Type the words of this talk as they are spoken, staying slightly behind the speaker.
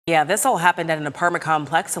Yeah, this all happened at an apartment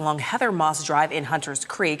complex along Heather Moss Drive in Hunters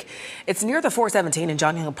Creek. It's near the 417 and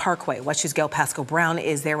John Young Parkway. West 2's Gail Pascal Brown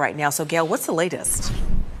is there right now. So, Gail, what's the latest?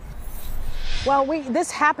 Well,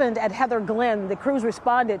 this happened at Heather Glen. The crews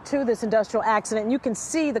responded to this industrial accident, and you can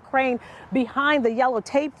see the crane behind the yellow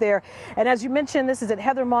tape there. And as you mentioned, this is at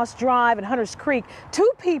Heather Moss Drive and Hunters Creek.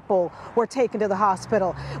 2 people were taken to the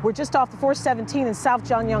hospital. We're just off the 417 and South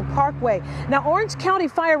John Young Parkway. Now, Orange County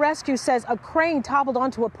Fire Rescue says a crane toppled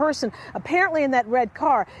onto a person, apparently in that red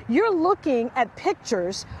car. You're looking at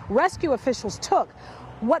pictures rescue officials took.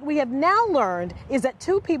 What we have now learned is that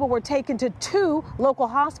 2 people were taken to 2 local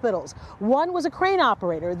hospitals. One was a crane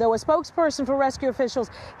operator, though a spokesperson for rescue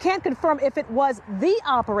officials can't confirm if it was the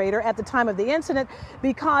operator at the time of the incident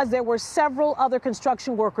because there were several other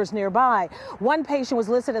construction workers nearby. One patient was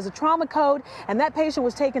listed as a trauma code, and that patient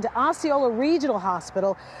was taken to Osceola Regional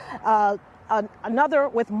Hospital. Another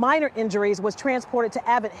with minor injuries was transported to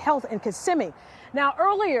Abbott Health in Kissimmee. Now,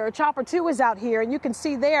 earlier, Chopper 2 was out here, and you can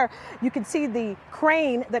see the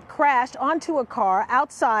crane that crashed onto a car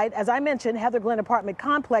outside, as I mentioned, Heather Glen apartment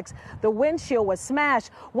complex. The windshield was smashed.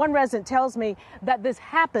 One resident tells me that this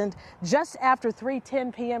happened just after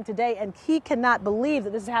 3:10 p.m. today, and he cannot believe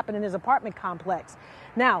that this happened in his apartment complex.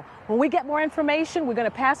 Now, when we get more information, we're going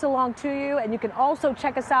to pass it along to you, and you can also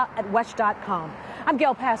check us out at WESH.com. I'm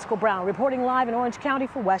Gail Pascal Brown, reporting live in Orange County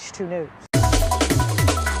for WESH 2 News.